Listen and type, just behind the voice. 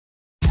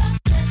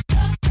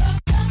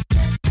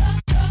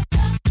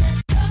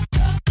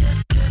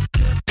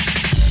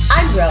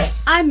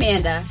I'm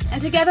Manda,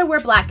 and together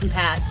we're Black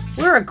Compat.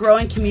 We're a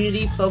growing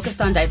community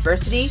focused on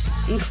diversity,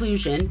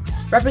 inclusion,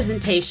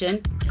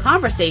 representation,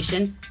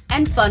 conversation,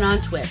 and fun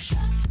on Twitch.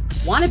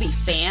 Want to be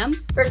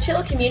fam? For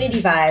chill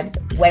community vibes,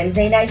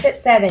 Wednesday nights at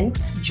 7,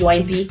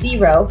 join BC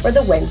Row for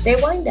the Wednesday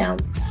Wind Down.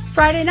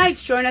 Friday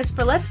nights, join us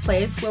for Let's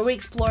Plays, where we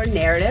explore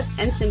narrative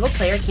and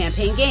single-player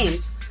campaign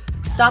games.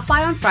 Stop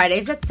by on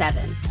Fridays at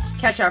 7.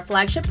 Catch our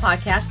flagship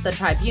podcast, The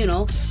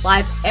Tribunal,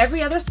 live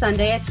every other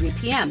Sunday at 3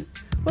 p.m.,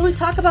 where we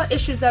talk about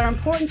issues that are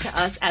important to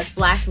us as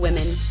Black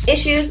women.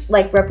 Issues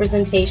like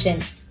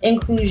representation,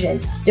 inclusion,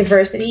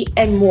 diversity,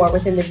 and more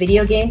within the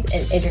video games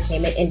and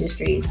entertainment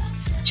industries.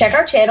 Check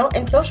our channel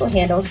and social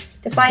handles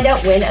to find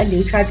out when a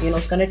new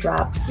Tribunal's going to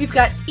drop. We've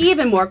got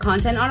even more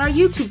content on our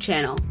YouTube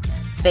channel,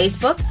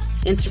 Facebook,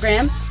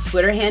 Instagram,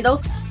 Twitter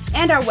handles,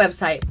 and our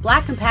website,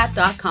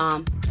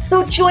 blackandpat.com.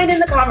 So join in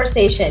the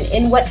conversation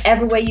in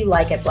whatever way you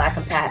like at Black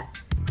and Pat.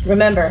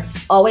 Remember,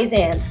 always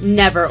and,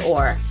 never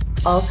or.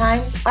 All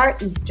times are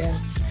Eastern.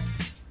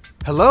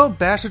 Hello,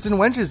 bastards and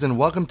wenches, and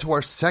welcome to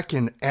our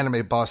second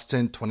Anime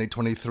Boston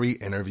 2023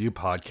 interview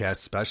podcast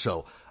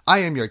special. I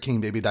am your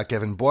King Baby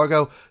Evan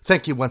Borgo.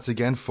 Thank you once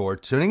again for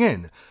tuning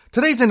in.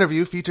 Today's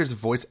interview features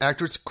voice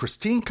actress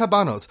Christine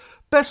Cabanos,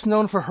 best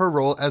known for her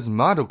role as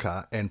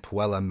Madoka in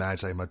Puella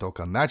Magi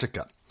Madoka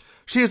Magica.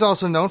 She is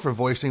also known for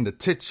voicing the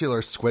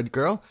titular Squid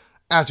Girl,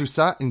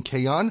 Azusa in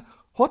K-On!,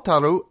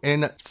 Hotaru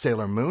in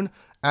Sailor Moon,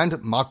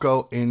 and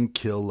Mako in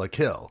Kill la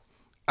Kill.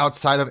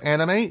 Outside of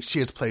anime, she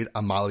has played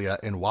Amalia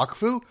in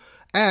Wakfu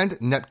and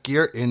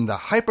Netgear in the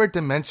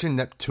Hyperdimension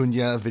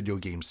Neptunia video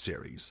game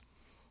series.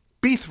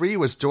 B3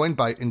 was joined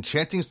by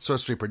Enchanting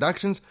Sorcery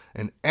Productions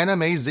and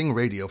Animazing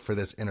Radio for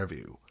this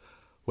interview.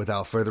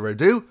 Without further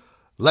ado,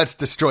 let's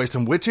destroy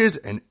some witches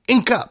and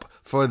ink up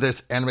for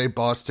this Anime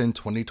Boston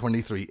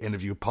 2023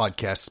 interview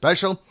podcast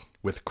special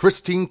with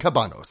Christine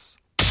Cabanos.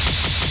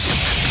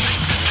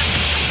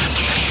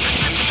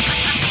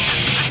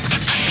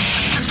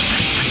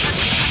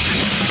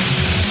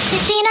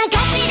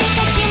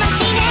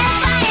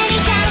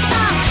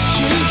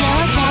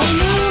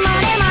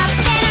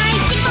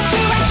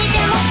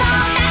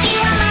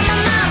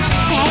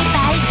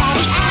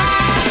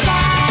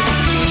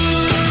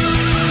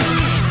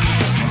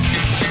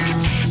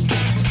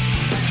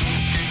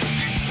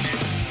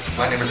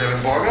 My name is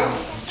Evan Borgo.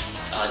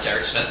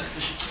 Derek Smith.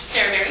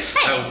 Sarah Berry.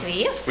 Hi, nice to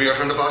meet you. We are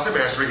from the Boston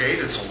Bass Brigade.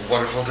 It's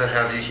wonderful to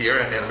have you here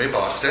at Anime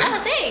Boston.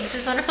 Oh, thanks.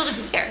 It's wonderful to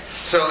be here.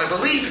 So I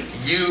believe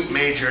you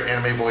made your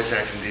anime voice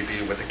acting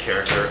debut with the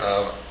character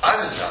of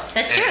Azusa.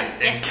 That's true.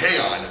 In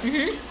K-On!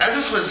 As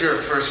this was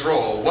your first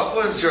role, what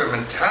was your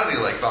mentality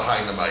like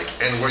behind the mic?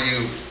 And were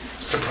you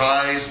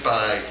surprised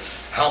by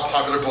how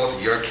popular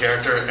both your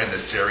character and the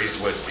series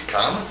would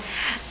become?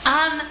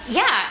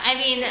 Yeah. I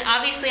mean,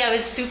 obviously I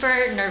was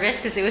super nervous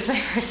because it was my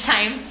first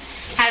time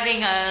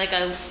having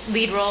a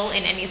lead role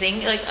in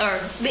anything, or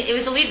it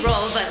was a lead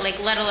role, but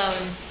let alone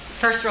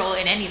first role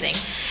in anything.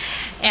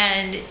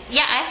 And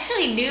yeah, I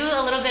actually knew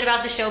a little bit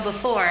about the show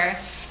before,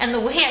 and the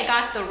way I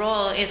got the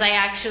role is I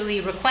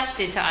actually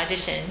requested to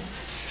audition.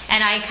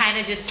 And I kind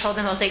of just told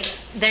them, I was like,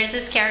 there's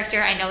this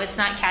character, I know it's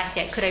not cast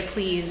yet, could I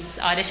please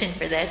audition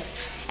for this?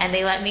 And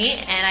they let me,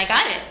 and I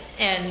got it.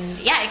 And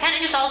yeah, it kind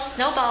of just all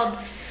snowballed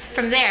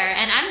from there.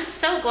 And I'm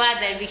so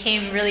glad that it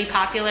became really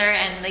popular,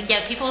 and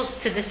people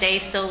to this day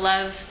still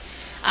love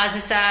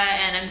Azusa,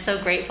 and I'm so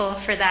grateful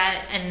for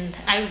that. And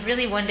I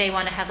really one day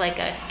want to have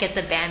get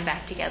the band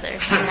back together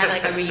and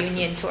have a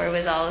reunion tour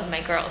with all of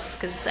my girls,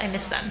 because I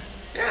miss them.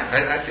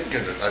 Yeah, I think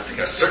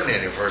a certain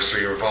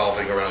anniversary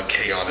revolving around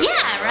K-On!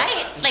 Yeah,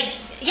 right?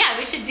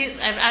 We should do,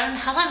 I don't know,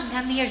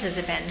 how many years has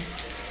it been?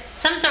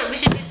 We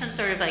should do some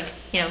sort of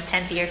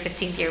 10th year,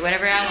 15th year,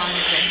 whatever, how long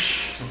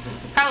it's been.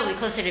 Probably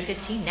closer to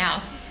 15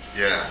 now.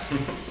 Yeah.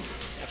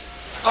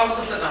 I was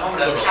just sitting at home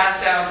to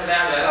pass down to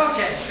that.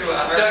 Okay.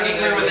 Doug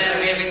Ingler with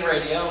Animazing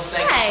Radio.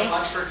 Thank you so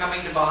much for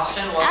coming to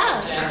Boston.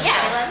 Welcome to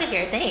I love it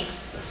here. Thanks.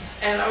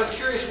 And I was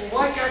curious,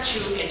 what got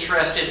you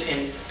interested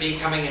in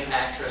becoming an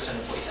actress and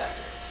a voice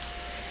actor?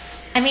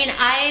 I mean,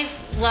 I've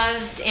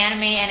loved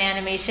anime and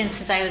animation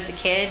since I was a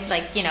kid.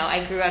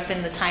 I grew up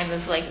in the time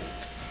of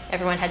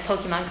everyone had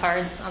Pokemon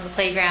cards on the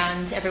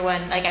playground.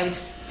 Everyone, I would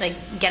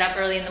get up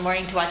early in the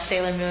morning to watch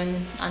Sailor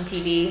Moon on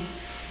TV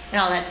and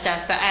all that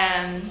stuff. But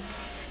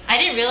I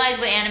didn't realize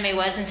what anime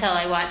was until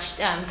I watched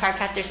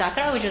Cardcaptor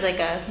Sakura, which was a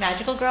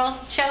magical girl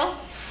show.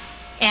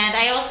 And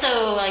I also,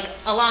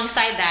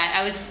 alongside that,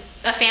 I was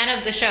a fan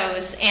of the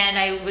shows, and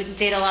I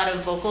did a lot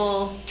of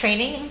vocal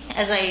training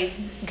as I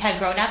had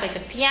grown up. I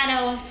took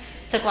piano,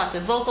 took lots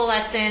of vocal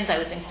lessons, I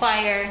was in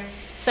choir.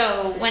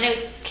 So when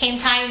it came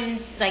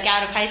time,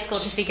 out of high school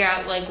to figure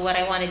out, what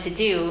I wanted to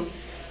do,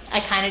 I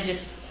kind of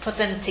just put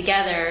them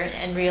together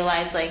and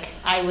realized,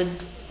 I would,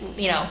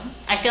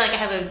 I feel like I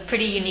have a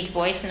pretty unique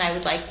voice and I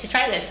would like to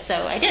try this.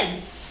 So I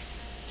did.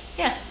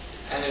 Yeah.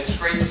 And it's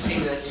great to see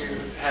that you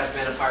have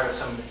been a part of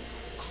some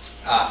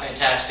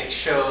fantastic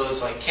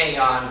shows like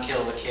K-On!,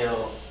 Kill la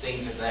Kill,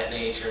 things of that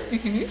nature.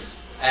 Mm-hmm.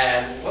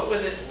 And what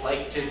was it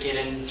like to get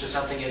into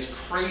something as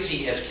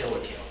crazy as Kill la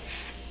Kill?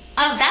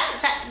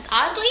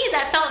 Oddly,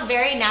 that felt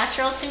very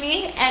natural to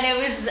me, and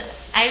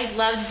I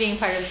loved being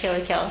part of Kill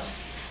la Kill.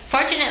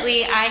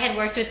 Fortunately, I had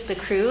worked with the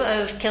crew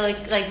of Kill la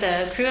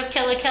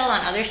Kill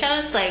on other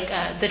shows. Like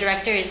the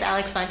director is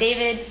Alex Von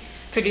David,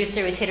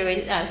 producer was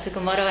Hideo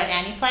Tsukamoto at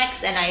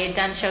Aniplex, and I had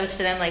done shows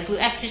for them like Blue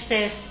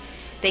Exorcist.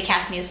 They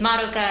cast me as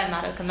Madoka and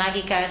Madoka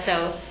Magica,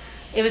 so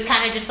it was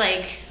kind of just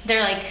like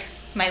they're like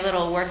my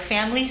little work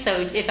family.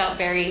 So it felt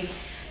very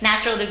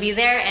natural to be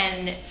there,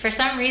 and for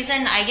some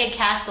reason I get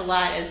cast a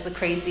lot as the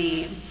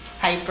crazy,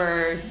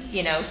 hyper,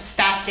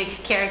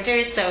 spastic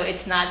characters, so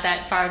it's not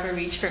that far of a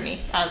reach for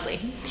me, oddly.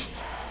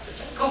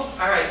 Cool.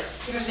 Alright.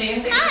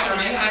 Christine, thanks for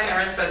coming. I'm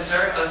Erin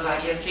Spencer of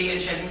EST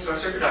Enchanting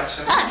Sorcery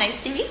Productions. Oh,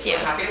 nice to meet you.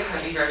 I'm happy to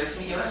have you here. Nice to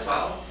meet you as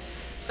well.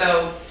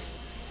 So,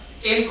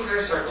 in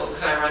queer circles,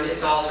 because I run,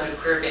 it's all sort of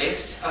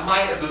queer-based.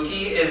 My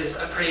Ibuki is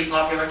a pretty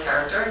popular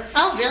character.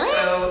 Oh, really?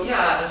 So,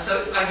 yeah.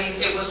 So, I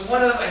mean, it was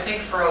one of, I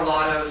think, for a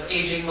lot of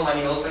aging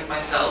millennials like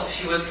myself,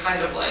 she was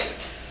kind of like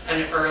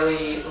an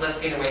early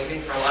lesbian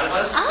awakening for a lot of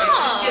us. Oh.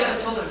 Like, you get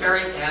until the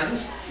very end,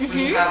 when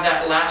you have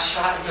that last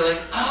shot, and you're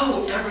like,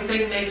 oh,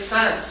 everything makes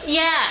sense.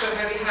 Yeah. So,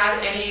 have you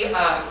had any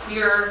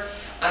queer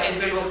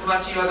individuals come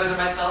up to you other than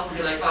myself and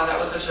be like, wow, that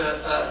was such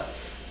a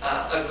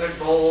good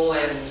role,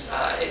 and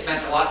it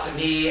meant a lot to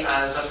me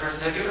as a person.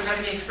 Have you ever had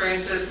any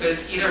experiences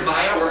with either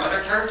Maya or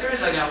other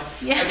characters? I know,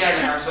 again,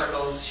 in our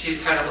circles,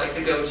 she's kind of like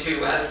the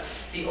go-to as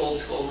the old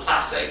school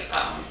classic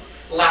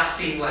last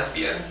scene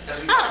lesbian.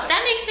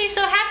 That makes me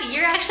so happy.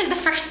 You're actually the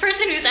first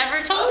person who's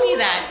ever told me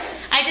that.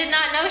 I did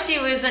not know she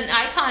was an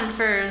icon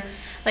for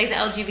like the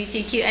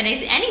LGBTQ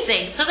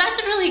anything. So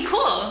that's really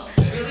cool.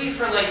 Really,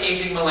 for like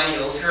aging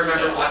millennials who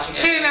remember watching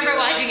it. Who remember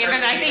watching it from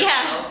back then,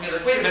 yeah. You're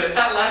like, wait a minute,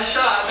 that last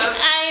shot.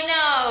 I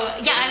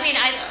know. Yeah, I mean,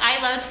 I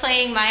loved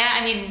playing Maya.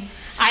 I mean,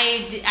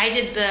 I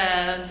did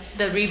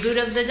the reboot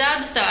of the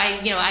dub, so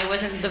I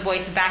wasn't the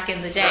voice back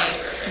in the day,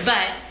 right.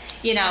 but.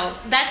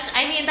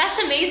 That's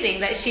amazing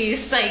that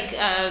she's like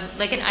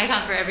an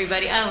icon for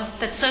everybody. Oh,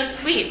 that's so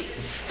sweet.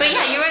 But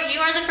yeah, you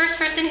are the first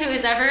person who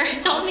has ever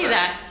told me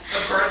that.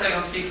 Of course, I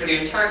don't speak for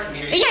the entire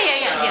community.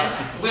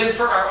 Yes.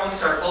 For our own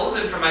circles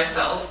and for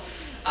myself,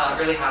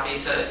 really happy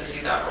to see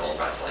that role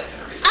brought to life in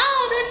a region.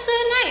 Oh, that's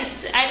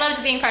so nice. I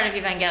loved being part of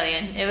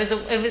Evangelion.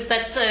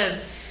 That's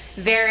a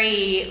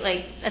very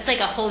that's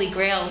like a holy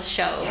grail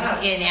show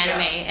in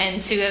anime,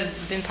 and to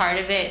have been part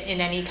of it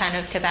in any kind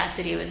of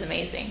capacity was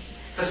amazing.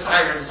 The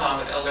siren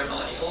song of elder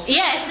millennials.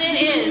 Yes,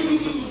 it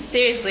is.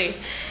 Seriously.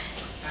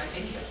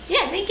 Thank you.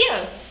 Yeah, thank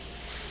you.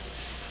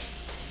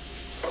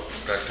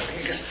 Back to me,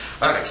 I guess.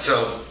 Alright,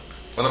 so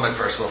one of my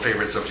personal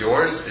favorites of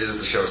yours is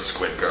the show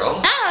Squid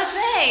Girl. Oh,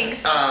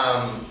 thanks.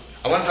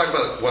 I want to talk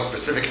about one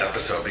specific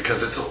episode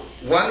because it's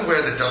one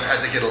where the dub had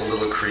to get a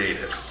little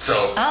creative.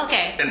 So,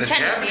 in the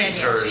Japanese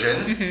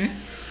version,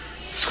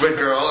 Squid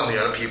Girl and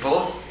the other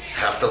people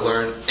have to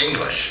learn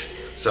English.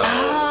 So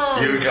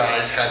you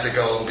guys had to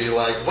go and be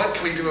like, what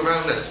can we do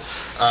around this?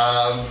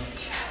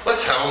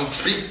 Let's have them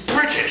speak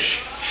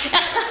British.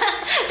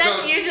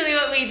 That's usually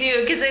what we do,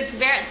 because it's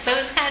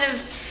those kind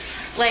of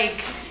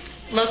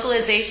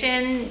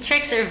localization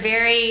tricks are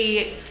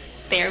very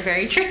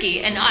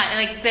tricky and odd.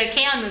 Like the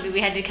K-On! Movie,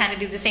 we had to kind of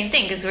do the same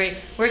thing, because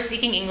we're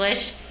speaking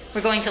English,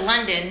 we're going to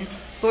London,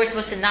 but we're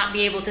supposed to not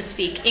be able to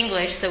speak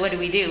English, so what do?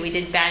 We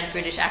did bad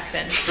British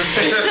accents. So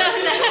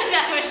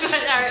that was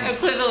what our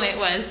equivalent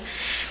was.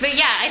 But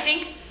yeah, I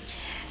think,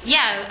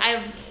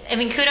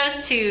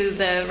 kudos to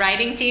the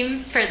writing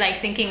team for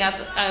thinking up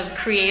a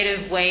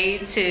creative way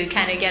to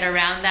kind of get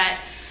around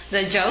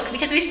the joke,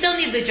 because we still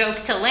need the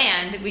joke to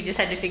land, we just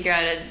had to figure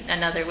out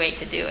another way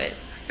to do it.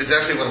 It's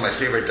actually one of my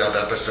favorite dub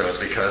episodes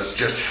because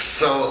just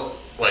so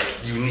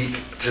unique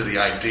to the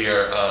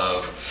idea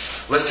of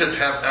let's just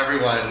have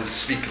everyone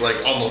speak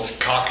almost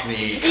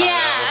Cockney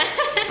kind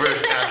of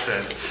British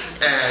accents,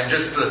 and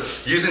just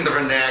using the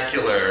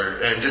vernacular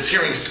and just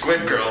hearing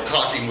Squid Girl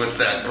talking with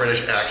that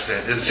British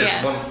accent is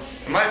just one.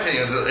 In my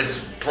opinion, it's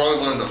probably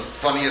one of the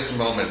funniest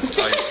moments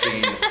I've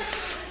seen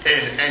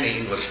in any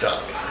English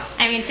dub.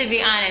 I mean, to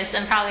be honest,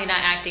 I'm probably not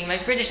acting. My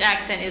British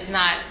accent is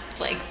not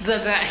the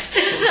best,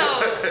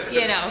 so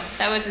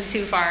that wasn't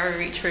too far of a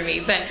reach for me.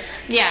 But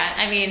yeah,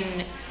 I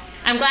mean,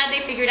 I'm glad they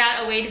figured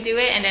out a way to do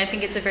it, and I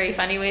think it's a very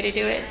funny way to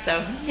do it.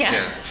 So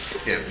yeah.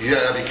 You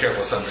gotta be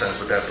careful sometimes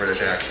with that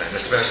British accent,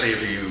 especially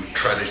if you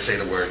try to say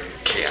the word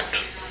cat.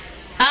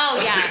 Oh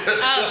yeah,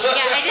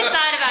 I just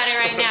thought about it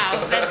right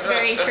now. That's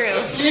very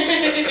true.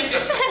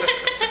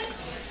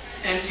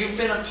 And you've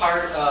been a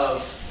part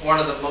of one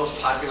of the most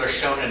popular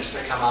shonens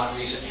to come out in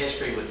recent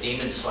history with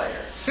Demon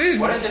Slayer.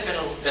 What has it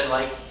been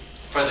like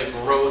for the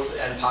growth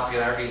and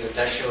popularity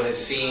that show has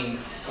seen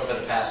over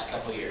the past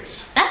couple of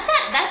years?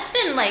 That's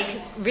been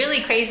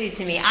really crazy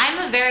to me.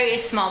 I'm a very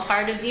small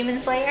part of Demon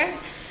Slayer,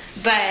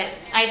 but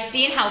I've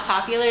seen how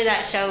popular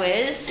that show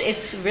is.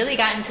 It's really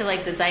gotten to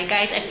the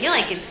zeitgeist. I feel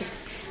like it's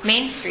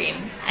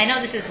mainstream. I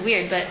know this is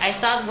weird, but I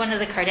saw one of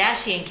the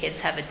Kardashian kids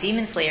have a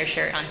Demon Slayer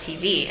shirt on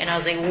TV, and I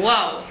was like,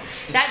 whoa,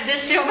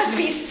 this show must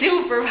be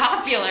super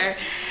popular.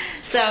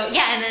 So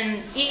yeah, and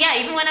then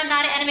even when I'm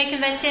not at anime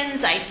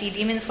conventions, I see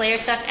Demon Slayer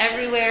stuff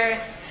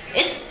everywhere.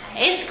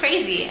 It's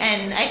crazy,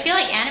 and I feel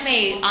like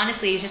anime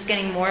honestly is just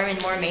getting more and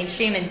more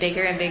mainstream and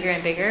bigger and bigger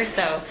and bigger.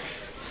 So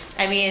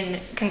I mean,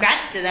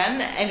 congrats to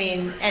them. I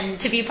mean, and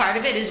to be part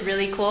of it is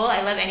really cool.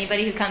 I love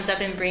anybody who comes up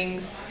and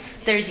brings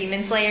their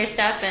Demon Slayer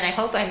stuff, and I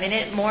hope I'm in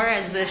it more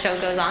as the show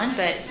goes on.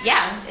 But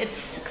yeah,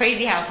 it's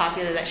crazy how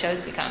popular that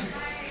show's become.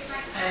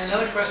 And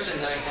another question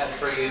that I had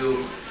for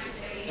you,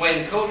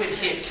 when COVID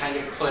hit, kind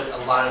of put a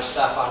lot of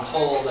stuff on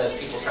hold as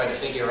people try to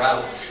figure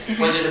out,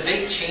 was it a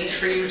big change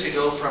for you to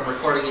go from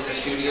recording in the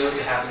studio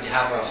to having to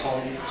have a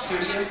home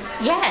studio?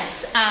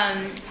 Yes.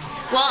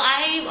 Well,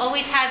 I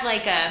always had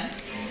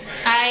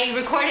I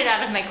recorded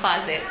out of my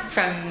closet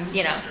from,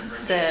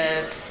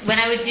 when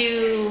I would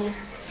do,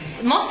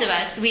 most of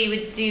us, we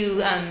would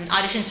do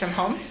auditions from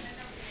home.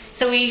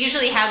 So we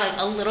usually have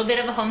a little bit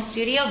of a home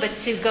studio, but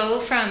to go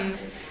from,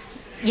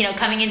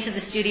 coming into the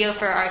studio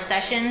for our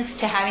sessions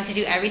to having to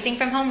do everything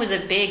from home was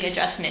a big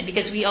adjustment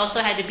because we also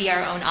had to be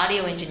our own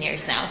audio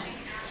engineers now.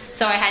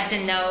 So I had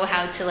to know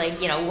how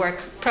to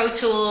work Pro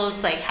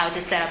Tools, how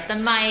to set up the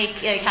mic,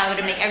 how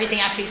to make everything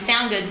actually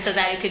sound good so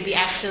that it could be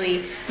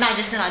actually not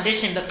just an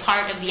audition but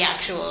part of the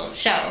actual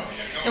show.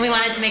 And we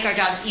wanted to make our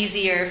jobs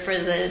easier for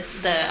the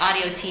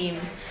audio team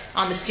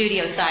on the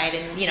studio side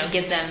and,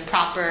 give them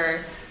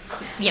proper,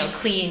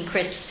 clean,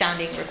 crisp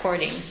sounding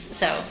recordings.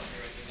 So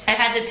I've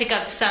had to pick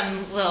up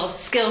some little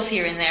skills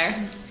here and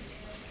there.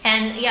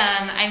 And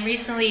I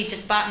recently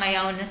just bought my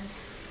own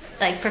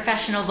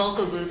professional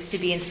vocal booth to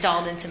be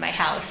installed into my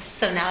house.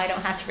 So now I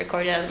don't have to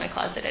record it out of my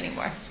closet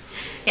anymore.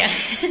 Yeah.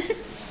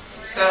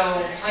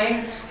 So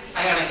playing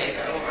Ionic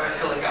Echo or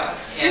Silica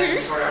and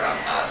Sword Art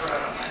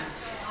Online,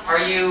 are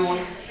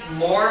you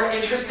more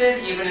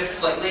interested, even if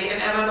slightly, in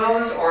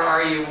MMOs, or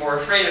are you more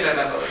afraid of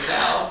MMOs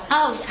now?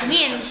 Oh, I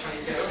mean,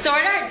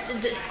 Sword Art,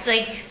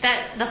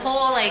 the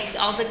whole,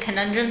 all the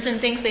conundrums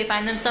and things they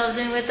find themselves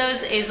in with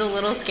those is a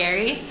little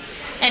scary.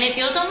 And it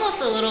feels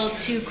almost a little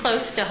too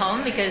close to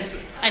home because,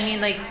 I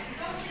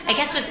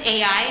guess with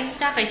AI and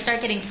stuff, I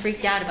start getting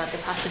freaked out about the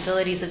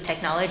possibilities of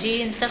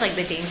technology and stuff,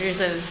 the dangers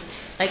of,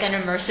 an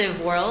immersive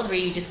world where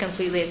you just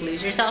completely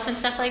lose yourself and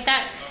stuff like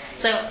that.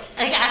 So,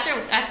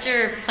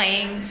 after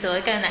playing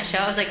Silica in that show,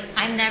 I was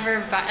I'm never,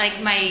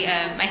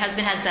 my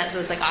husband has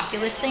those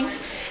Oculus things,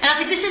 and I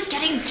was this is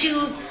getting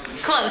too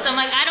close. I'm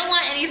I don't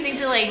want anything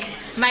to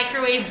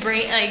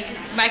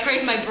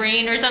microwave my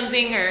brain or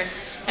something, or,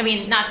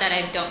 not that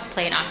I don't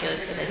play an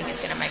Oculus because I think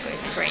it's going to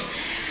microwave my brain.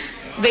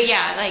 But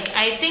yeah,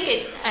 I think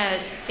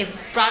it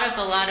brought up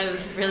a lot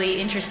of really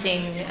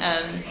interesting,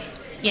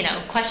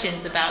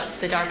 questions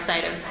about the dark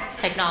side of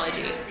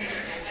technology.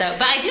 So,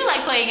 but I do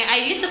like playing. I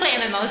used to play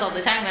MMOs all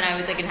the time when I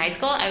was in high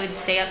school. I would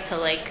stay up till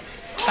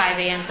 5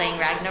 a.m. playing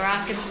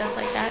Ragnarok and stuff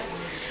like that.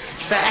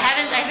 But I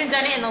haven't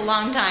done it in a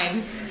long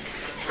time.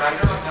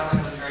 Ragnarok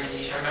Online was very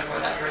niche. I remember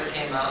when that first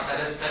came out. That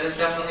is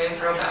definitely a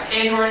throwback.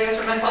 And you already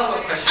answered my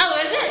follow-up question. Oh,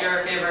 is it?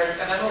 Your favorite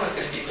MMO was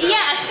going to be. So.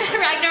 Yeah,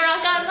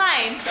 Ragnarok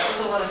Online. That was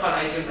a lot of fun.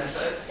 I do miss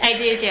it. I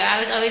do too. I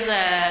was always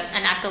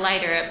an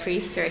acolyte or a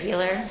priest or a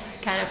healer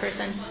kind of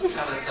person.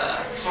 I was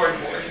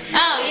swordboard.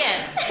 Oh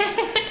yeah.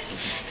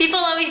 People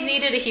always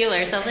needed a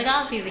healer, so I was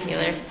I'll be the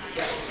healer.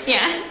 Yes.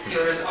 Yeah.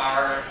 Healers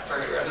are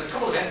rare. There's a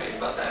couple of animes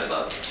about that. I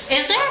love.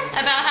 Is there?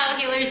 About how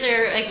healers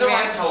are so rare?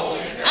 I'm told.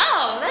 Yeah.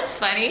 Oh, that's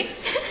funny.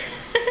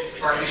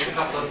 Or at least a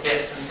couple of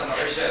bits in some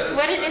other shows.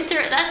 What an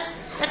that's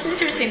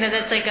interesting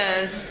that's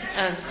a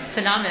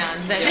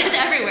phenomenon that is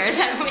everywhere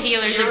that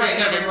healers You're are right,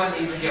 needed. everyone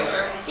needs a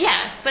healer.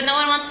 Yeah, but no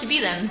one wants to be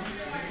them.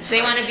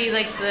 They want to be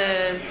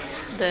the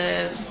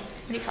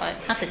what do you call it?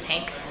 Not the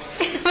tank.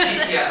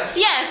 CPS. Yes,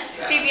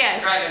 yeah.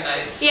 CPS. Dragon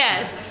Knights.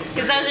 Yes,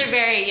 because those are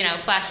very,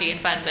 flashy and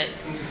fun, but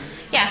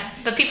yeah.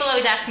 But people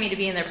always ask me to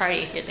be in their party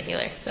if you're the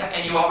healer. So.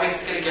 And you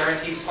always get a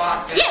guaranteed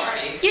spot in the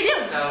party. You do.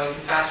 So you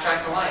can fast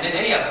track the line in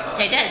any of them.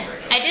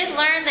 I did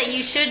learn that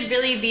you should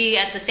really be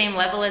at the same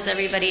level as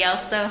everybody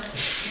else, though.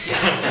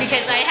 Yeah.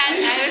 Because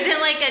I was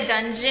in a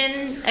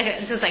dungeon. Okay,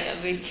 this is a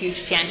big,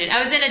 huge tangent.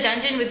 I was in a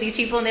dungeon with these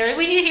people, and they were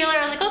we need a healer.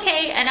 I was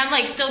okay, and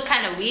I'm still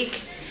kind of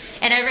weak.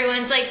 And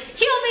everyone's heal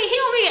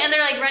me, and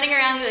they're running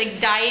around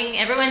dying.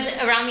 Everyone's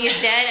around me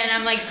is dead,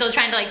 and I'm still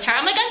trying to charge.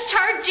 I'm I'm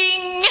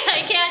charging.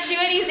 I can't do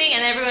anything,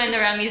 and everyone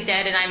around me is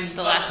dead, and I'm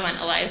the last one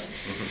alive.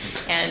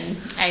 And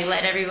I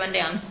let everyone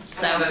down.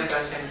 So I had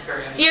that same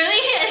experience. You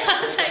really?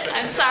 I was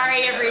I'm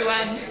sorry,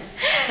 everyone.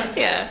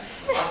 Yeah.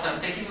 Awesome.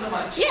 Thank you so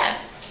much.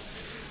 Yeah.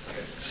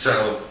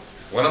 So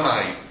one of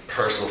my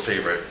personal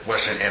favorite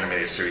Western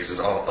animated series of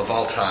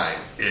all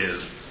time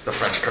is the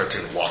French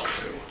cartoon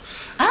Wakfu.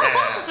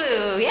 Oh,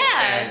 Wakfu,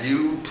 yeah. And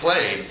you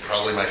played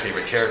probably my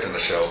favorite character in the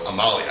show,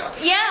 Amalia.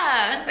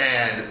 Yeah.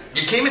 And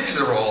you came into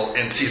the role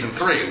in season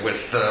 3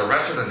 with the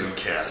rest of the new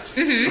cast.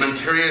 And I'm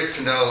curious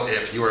to know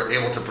if you were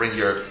able to bring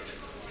your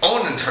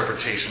own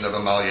interpretation of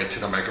Amalia to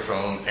the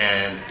microphone,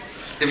 and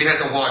if you had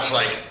to watch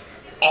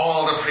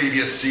all the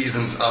previous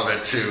seasons of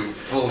it to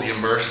fully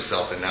immerse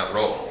yourself in that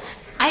role.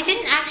 I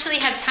didn't actually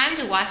have time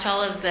to watch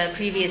all of the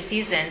previous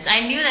seasons.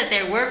 I knew that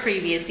there were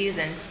previous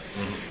seasons.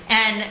 And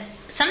And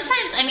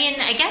sometimes, I mean,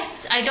 I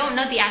guess I don't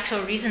know the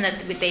actual reason that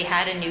they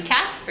had a new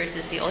cast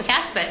versus the old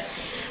cast, but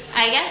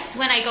I guess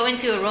when I go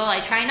into a role, I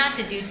try not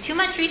to do too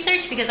much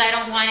research because I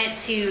don't want it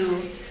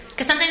to...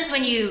 Because sometimes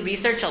when you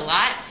research a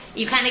lot,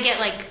 you kind of get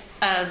like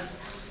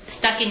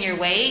stuck in your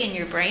way in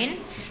your brain,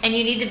 and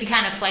you need to be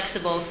kind of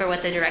flexible for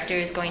what the director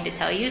is going to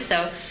tell you.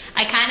 So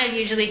I kind of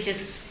usually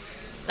just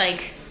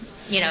like,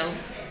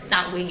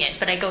 not wing it,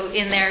 but I go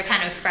in there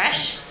kind of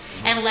fresh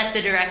and let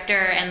the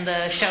director and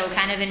the show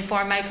kind of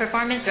inform my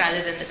performance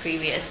rather than the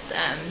previous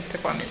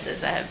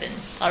performances that have been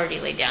already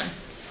laid down.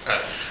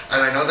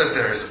 And I know that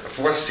there's a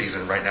 4th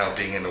season right now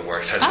being in the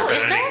works. Has there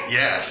been any?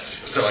 Yes.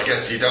 So I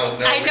guess you don't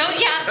know. I don't.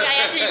 Yeah,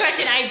 I answered your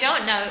question. I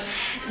don't know.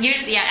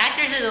 Usually,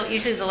 actors are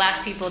usually the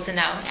last people to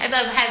know. I've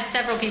had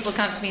several people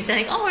come to me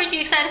saying, "Oh, aren't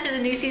you excited for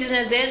the new season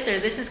of this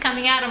or this is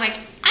coming out?" I'm like,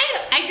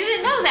 I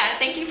didn't know that.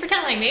 Thank you for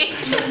telling me.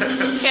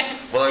 Yeah.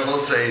 Well, I will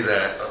say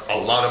that a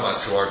lot of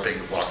us who are big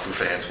Wakfu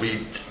fans,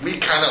 we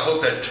kind of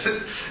hope that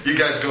you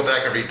guys go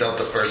back and redub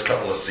the first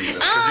couple of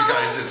seasons because you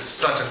guys did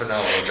such a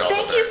phenomenal job.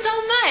 Thank you so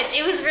much.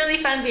 It was really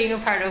fun being a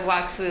part of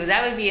Wakfu.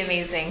 That would be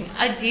amazing.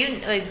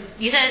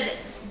 You said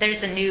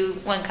there's a new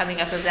one coming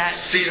up of that.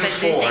 Season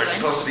 4 is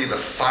supposed to be the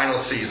final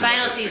season.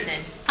 Final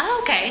season. Oh,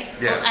 okay.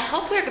 Yeah. Well, I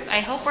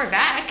hope we're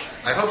back.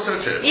 I hope so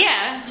too.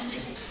 Yeah.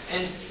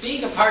 And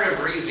being a part of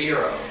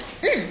ReZero,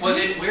 was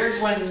it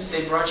weird when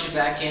they brought you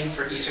back in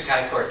for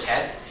Isekai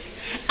Quartet?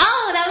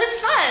 Oh, that was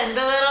fun.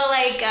 The little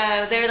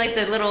they were like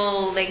the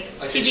little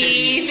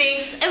chibi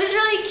things. It was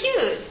really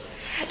cute.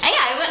 Yeah,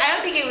 I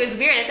don't think it was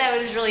weird. I thought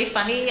it was really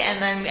funny,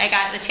 and then I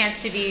got the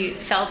chance to be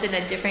felt in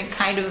a different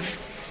kind of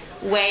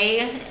way.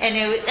 And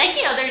it was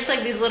there's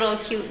like these little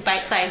cute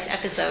bite-sized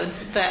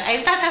episodes, but I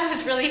thought that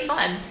was really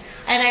fun.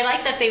 And I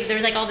like that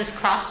there's like all this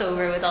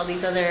crossover with all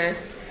these other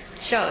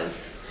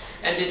shows.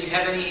 And did you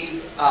have any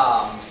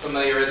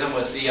familiarism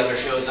with the other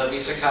shows of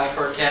Isekai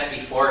Quartet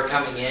before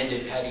coming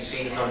in? Had you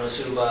seen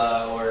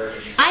Konosuba or...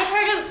 I've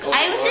heard of...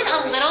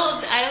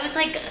 I was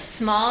like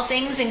small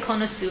things in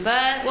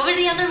Konosuba. What were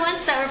the other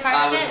ones that were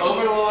part of it?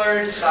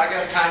 Overlord,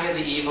 Saga of Tanya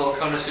the Evil,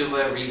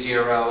 Konosuba,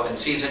 ReZero, and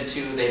Season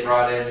 2 they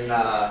brought in...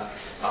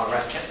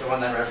 the one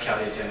that Rev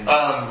Kelly's in.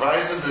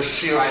 Rise of the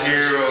Shield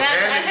Hero.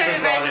 I heard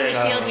of Rise of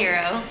the Shield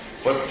Hero.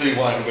 What's the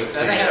one with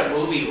Then they had a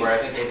movie where I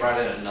think they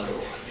brought in another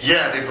one.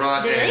 Yeah, they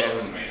brought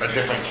in a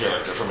different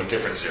character from a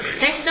different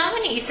series. There's so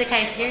many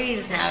isekai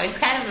series now. It's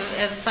kind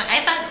of fun.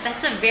 I thought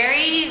that's a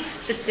very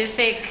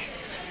specific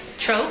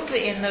trope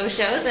in those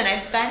shows, and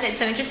I find it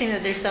so interesting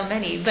that there's so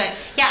many. But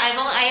yeah,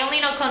 I only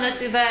know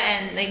Konosuba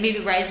and like maybe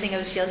Rising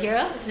of Shield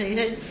Hero.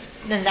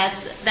 Then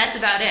that's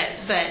about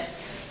it. But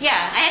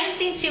yeah, I haven't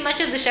seen too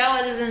much of the show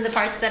other than the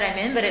parts that I'm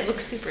in, but it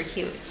looks super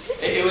cute.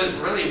 It was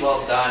really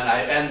well done,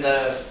 and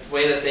the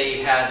way that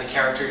they had the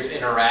characters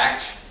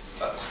interact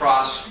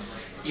across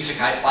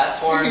isekai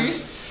platforms.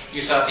 Mm-hmm.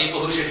 You saw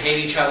people who should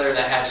hate each other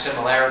that have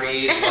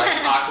similarities, like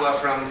Aqua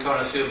from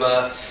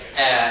Konosuba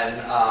and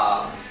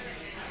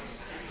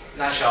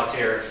not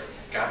Shaltir.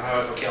 God, my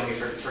wife will kill me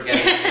for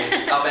forgetting her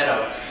name.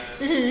 Albedo.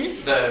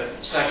 Mm-hmm. The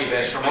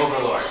succubus from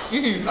Overlord.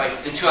 Mm-hmm.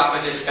 Like the two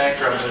opposite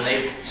spectrums, and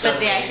they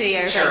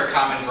suddenly share a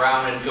common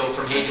ground and go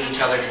from hating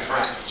each other to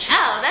friends.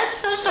 Oh,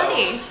 that's so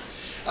funny.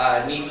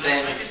 Neat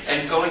thing.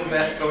 And going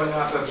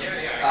off of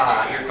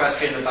your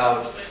question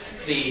about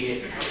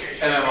the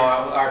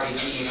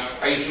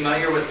MMORPGs, are you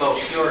familiar with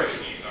Bo Fury?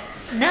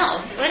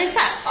 No. What is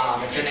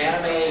that? It's an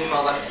anime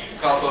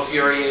called Bo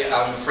Fury.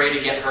 I'm afraid to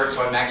get hurt,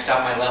 so I maxed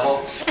out my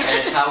level. And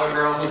it's how a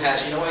girl who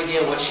has no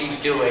idea what she's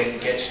doing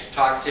gets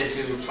talked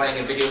into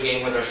playing a video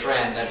game with her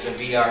friend that's a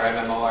VR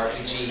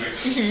MMORPG.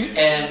 Mm-hmm.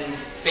 And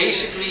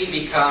basically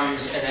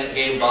becomes an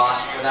endgame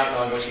boss without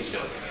knowing what she's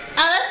doing.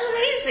 Oh, that's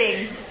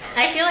amazing.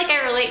 I feel like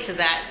I relate to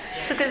that.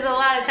 Because a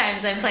lot of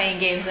times I'm playing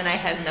games and I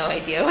have no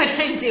idea what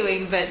I'm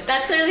doing, but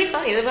that's really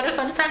funny. What a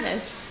fun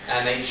premise.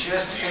 And they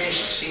just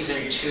finished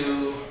season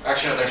 2.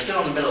 Actually, no, they're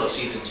still in the middle of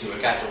season 2.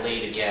 It got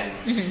delayed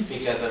again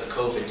because of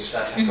COVID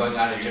stuff going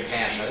on in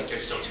Japan. So I think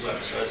there's still 2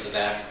 episodes of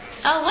that.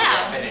 Oh, wow.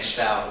 That finished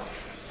out.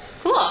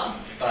 Cool.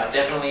 But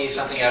definitely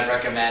something I'd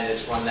recommend.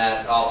 It's one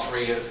that all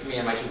three of me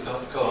and my 2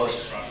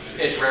 co-hosts,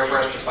 it's rare for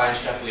us to find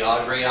stuff we all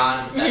agree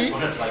on. That's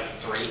one of like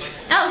 3.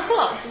 Oh,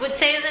 cool. Would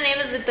say the name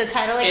of the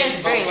title again? It's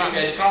very long.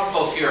 It's called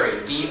Bo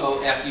Fury.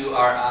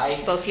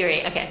 Bofuri. Bo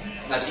Fury, okay.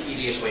 That's the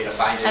easiest way to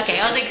find it. Okay,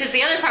 I was like, because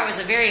the other part was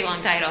a very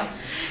long title.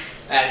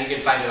 And you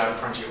can find it on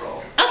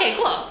Crunchyroll. Okay,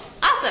 cool.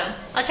 Awesome.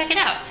 I'll check it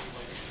out.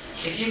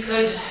 If you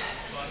could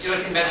do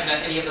a convention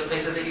at any of the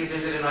places that you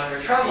visited on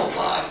your travel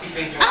blog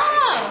between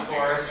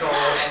Singapore, Seoul,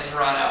 and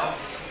Toronto,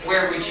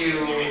 where would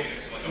you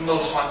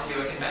most want to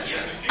do a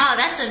convention? Oh,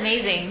 that's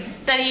amazing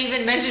that you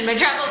even mentioned my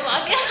travel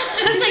blog. I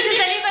was like,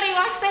 does anybody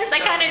watch this? I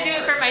kind of do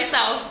it for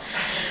myself.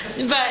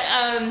 But,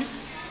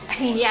 I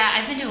mean, yeah,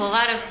 I've been to a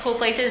lot of cool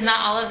places. Not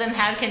all of them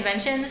have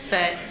conventions,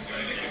 but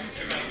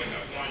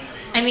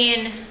I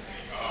mean,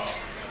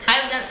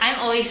 I'm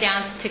always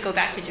down to go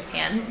back to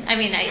Japan. I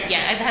mean,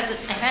 I've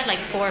had like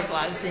 4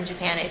 vlogs in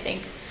Japan, I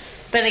think.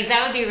 But like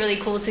that would be really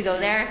cool to go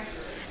there.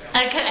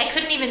 I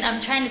couldn't even,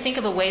 I'm trying to think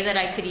of a way that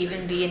I could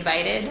even be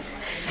invited,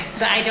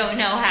 but I don't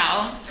know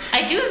how.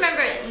 I do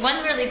remember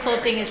one really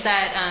cool thing is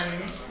that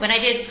when I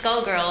did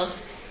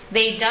Skullgirls,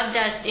 they dubbed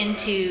us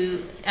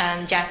into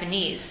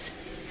Japanese.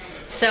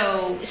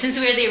 So since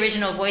we were the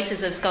original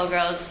voices of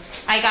Skullgirls,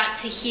 I got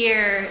to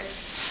hear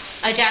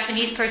a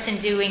Japanese person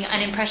doing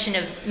an impression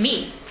of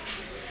me.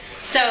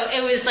 So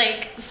it was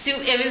like,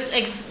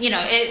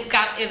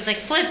 it was like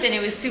flipped, and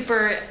it was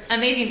super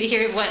amazing to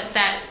hear what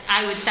that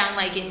I would sound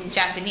like in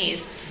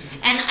Japanese.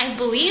 And I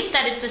believe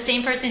that it's the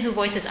same person who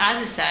voices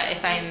Azusa,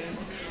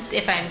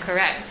 if I'm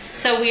correct.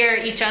 So we are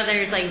each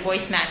other's like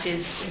voice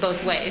matches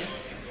both ways.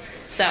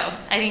 So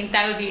I think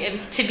that would be,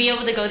 to be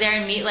able to go there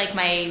and meet like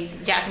my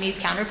Japanese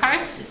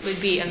counterparts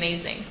would be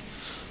amazing.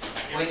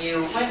 When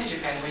you went to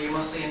Japan, were you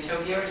mostly in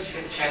Tokyo, or did you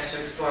get the chance to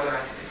explore the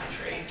rest of the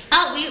country?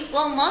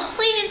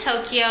 Mostly in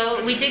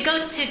Tokyo. We did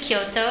go to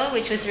Kyoto,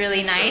 which was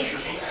really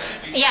nice.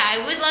 Yeah,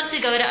 I would love to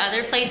go to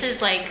other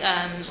places like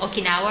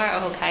Okinawa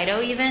or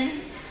Hokkaido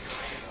even.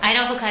 I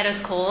know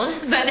Hokkaido's cold,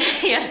 but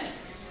yeah.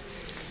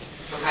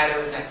 Hokkaido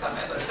is next on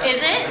my list.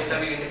 Is it? So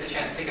we didn't get the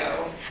chance to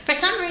go. For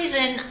some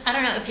reason, I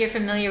don't know if you're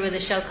familiar with a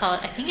show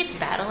called, I think it's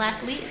Battle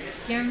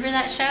Athletes. You remember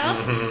that show?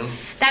 Mm-hmm.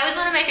 That was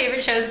one of my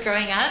favorite shows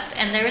growing up,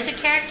 and there was a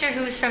character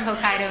who was from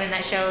Hokkaido in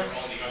that show,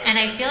 and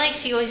I feel like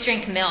she always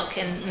drank milk,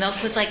 and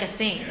milk was like a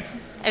thing.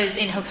 It was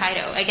in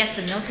Hokkaido. I guess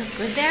the milk is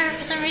good there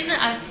for some reason.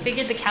 I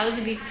figured the cows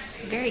would be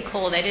very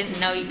cold. I didn't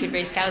know you could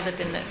raise cows up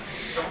in the...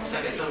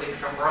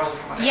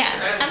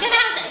 Yeah, I'm gonna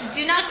have to,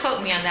 do not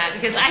quote me on that,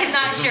 because I'm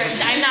not sure.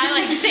 I'm not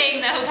like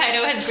saying that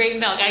Hokkaido has great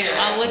milk.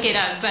 I'll look it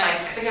up, but...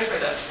 I think I've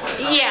heard that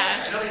before.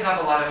 Yeah. I know they have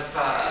a lot of,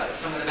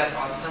 some of the best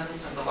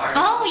onsens and the largest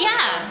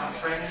hot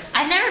springs.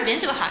 I've never been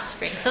to a hot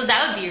spring, so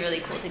that would be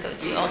really cool to go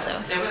to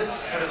also. There was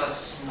sort of a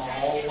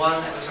small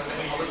one that was sort of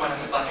a public one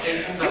at the bus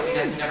station, but we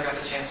never got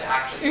the chance to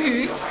actually go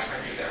to a hot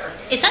spring either.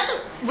 Is that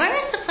where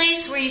is the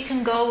place where you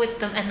can go with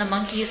them and the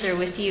monkeys are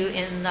with you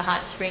in the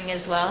hot spring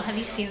as well? Have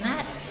you seen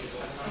that?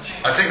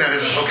 I think that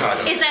is in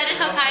Hokkaido. Is that in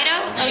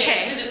Hokkaido?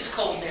 Okay. Because it's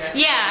cold there.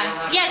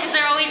 Yeah, because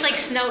they're always like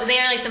snow. They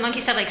are like the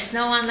monkeys have like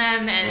snow on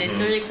them, and it's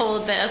really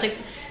cold. But I was like,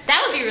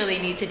 that would be really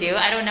neat to do.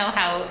 I don't know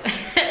how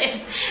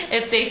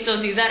if they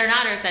still do that or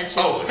not, or if that's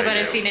just what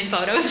I've seen in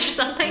photos or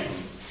something.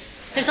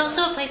 There's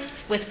also a place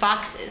with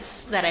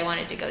foxes that I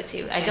wanted to go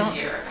to. I don't.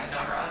 Deer at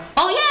Nara.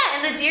 Oh yeah,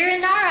 and the deer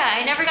in Nara.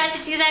 I never got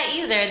to do that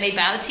either. And they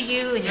bow to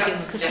you, and you give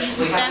them cookies and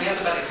we stuff.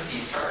 have about the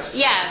cookies first.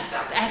 Yeah,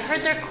 I've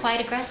heard they're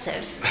quite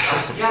aggressive.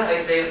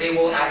 Yeah, they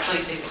will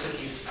actually take the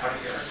cookies out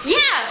of your...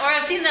 Yeah, or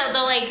I've seen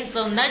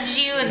they'll nudge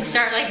you and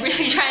start like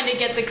really trying to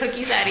get the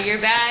cookies out of your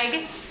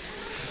bag.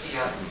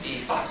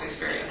 The fox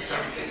experience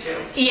sounds good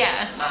too.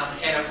 Yeah.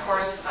 And of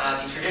course,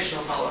 the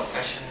traditional follow-up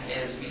question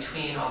is,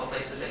 between all the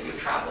places that you've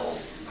traveled,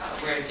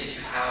 where did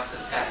you have the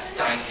best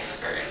dining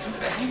experience? Or the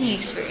best dining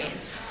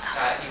experience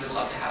that you would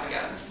love to have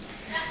again?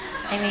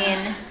 I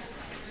mean,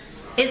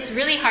 it's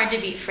really hard to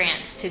beat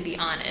France, to be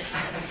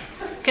honest.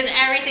 Because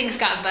everything's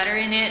got butter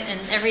in it,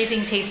 and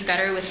everything tastes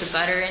better with the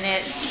butter in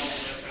it.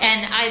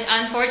 And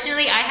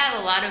unfortunately, I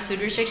have a lot of food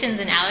restrictions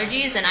and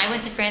allergies, and I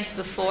went to France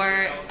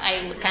before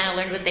I kind of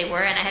learned what they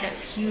were, and I had a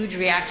huge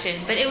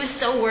reaction. But it was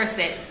so worth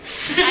it.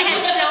 I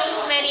had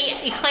so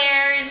many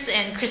eclairs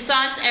and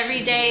croissants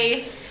every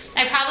day.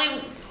 I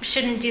probably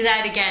shouldn't do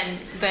that again,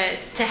 but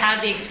to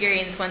have the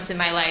experience once in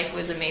my life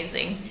was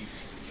amazing.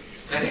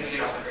 I think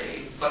you'd all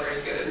agree. Butter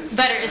is good.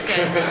 Butter is good,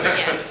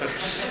 yeah.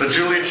 The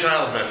Julia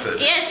Child method.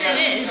 Yes, it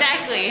is,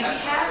 exactly. We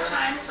have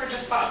time for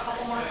just about a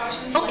couple more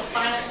questions. Okay. Like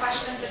final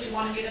questions, if you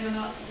want to get in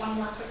one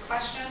more quick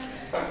question.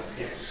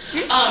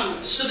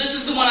 So this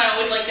is the one I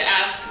always like to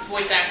ask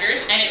voice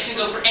actors, and it can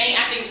go for any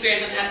acting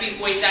experience. It doesn't have to be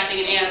voice acting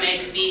in anime.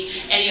 It could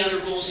be any other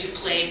roles you've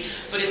played.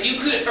 But if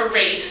you could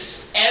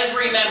erase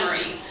every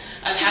memory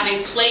of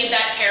having played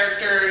that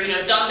character,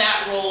 done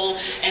that role,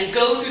 and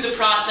go through the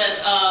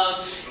process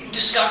of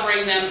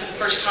discovering them for the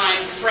first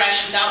time,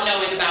 fresh, without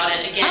knowing about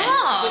it again,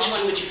 which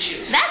one would you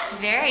choose? That's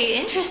very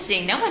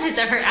interesting. No one has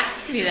ever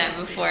asked me that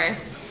before.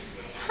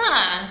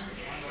 Huh.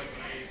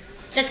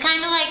 That's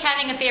kind of like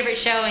having a favorite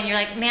show and you're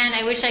like, man,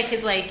 I wish I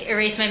could like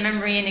erase my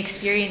memory and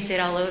experience it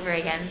all over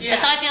again. Yeah.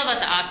 That's how I feel about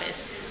The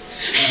Office.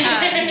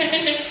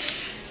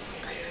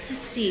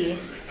 Let's see.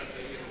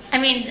 I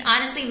mean,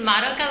 honestly,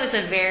 Madoka was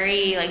a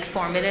very like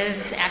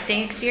formative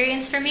acting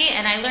experience for me,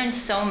 and I learned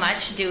so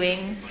much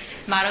doing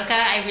Madoka.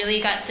 I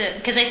really got to,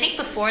 because I think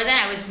before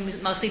that I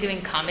was mostly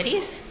doing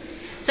comedies,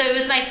 so it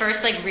was my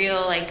first like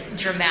real like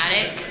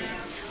dramatic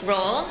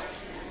role,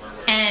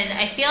 and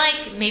I feel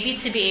like maybe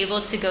to be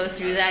able to go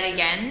through that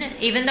again,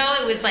 even though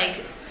it was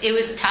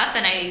tough,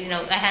 and I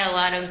had a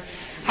lot of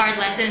hard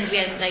lessons. We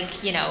had like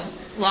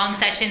long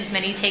sessions,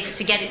 many takes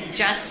to get it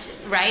just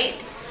right.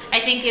 I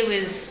think it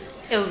was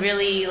a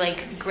really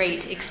like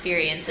great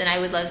experience, and I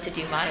would love to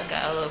do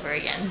Madoka all over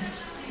again.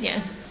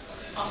 Yeah.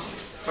 Awesome.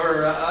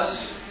 For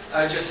us,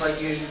 I'd just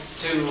like you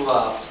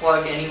to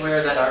plug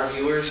anywhere that our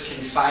viewers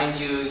can find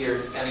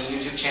you, any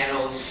YouTube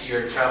channels,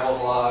 your travel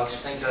vlogs,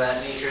 things of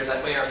that nature.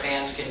 That way our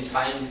fans can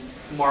find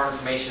more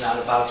information out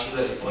about you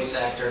as a voice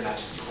actor, not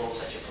just the roles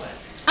that you play?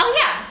 Oh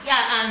yeah.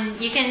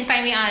 You can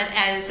find me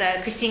as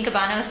Christine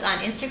Cabanos on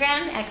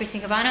Instagram at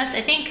Christine Cabanos.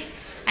 I think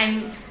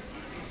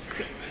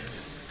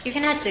you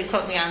can have to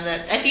quote me on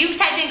if you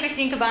type in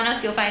Christine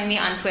Cabanos, you'll find me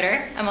on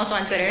Twitter. I'm also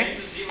on Twitter, and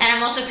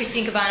I'm also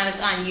Christine Cabanos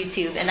on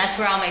YouTube, and that's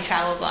where all my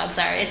travel vlogs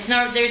are.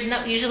 There's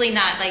usually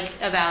not like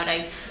about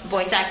like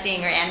voice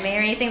acting or anime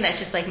or anything. That's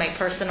just like my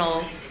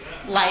personal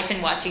life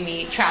and watching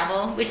me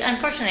travel, which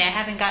unfortunately I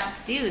haven't got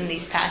to do in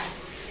these past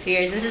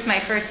years. This is my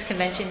first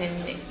convention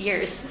in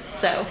years,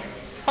 so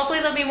hopefully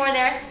there'll be more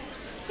there.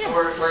 Yeah.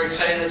 We're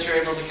excited that you're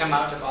able to come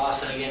out to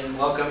Boston again.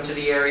 Welcome to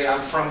the area.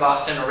 I'm from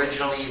Boston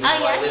originally, even though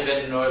I live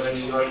in northern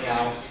New York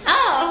now.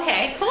 Oh,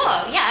 okay, cool.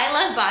 Yeah, I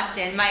love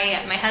Boston.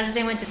 My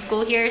husband went to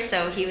school here,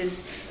 so he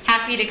was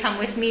happy to come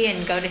with me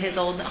and go to his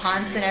old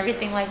haunts and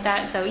everything like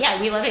that. So yeah,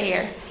 we love it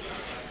here.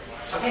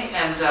 Okay,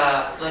 and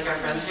like our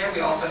friends here,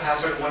 we also have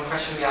sort of one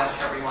question we ask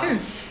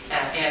everyone.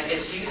 And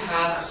it's, do you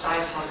have a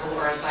side hustle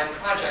or a side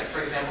project?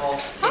 For example,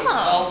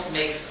 Vault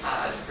makes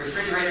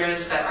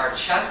refrigerators that are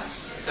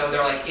chests. So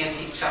they're like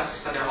antique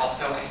chests, but they're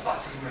also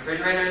iceboxes and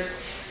refrigerators.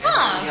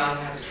 And Young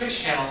has a Twitch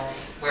channel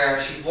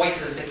where she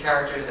voices the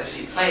characters that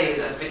she plays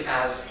as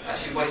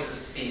she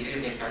voices the video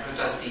game characters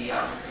as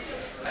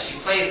she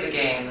plays the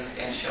games,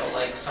 and she'll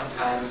like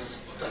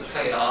sometimes like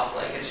play it off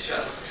like it's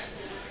just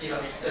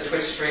a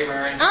Twitch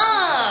streamer. And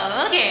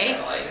okay.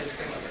 Like it's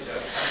kind of like a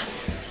joke.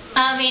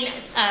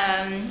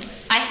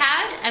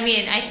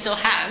 I still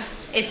have.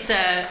 It's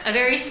a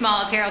very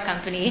small apparel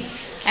company.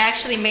 I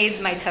actually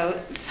made my tote.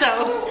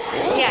 So,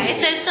 yeah, it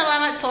says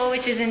Salamat po,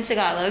 which is in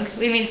Tagalog.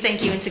 It means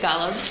thank you in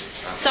Tagalog.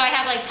 So I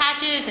have like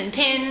patches and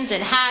pins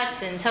and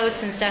hats and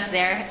totes and stuff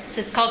there.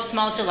 So it's called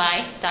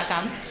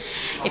smalljuly.com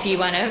if you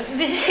want to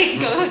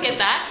go get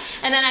that.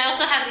 And then I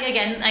also have,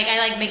 again, like I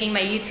like making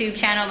my YouTube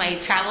channel, my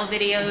travel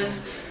videos.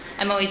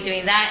 I'm always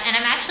doing that. And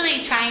I'm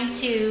actually trying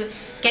to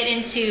get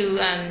into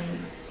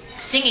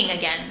singing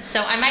again.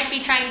 So I might be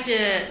trying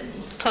to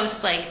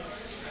post like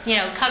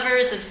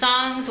covers of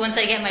songs once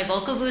I get my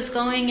vocal booth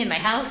going in my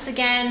house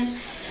again.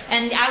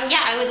 And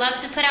I would love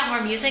to put out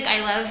more music.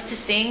 I love to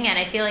sing, and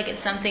I feel like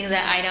it's something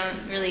that I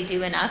don't really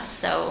do enough,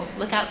 so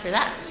look out for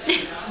that.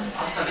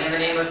 Awesome. And the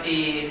name of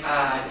the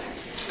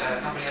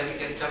company that you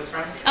get totes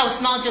from? Oh,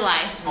 Small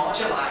July. Small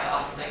July.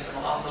 Awesome. Thanks. And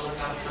we'll also look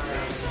out for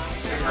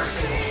your first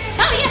single.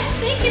 Oh, yes.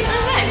 Thank you so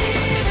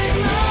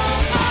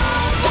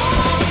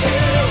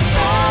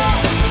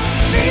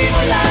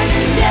much.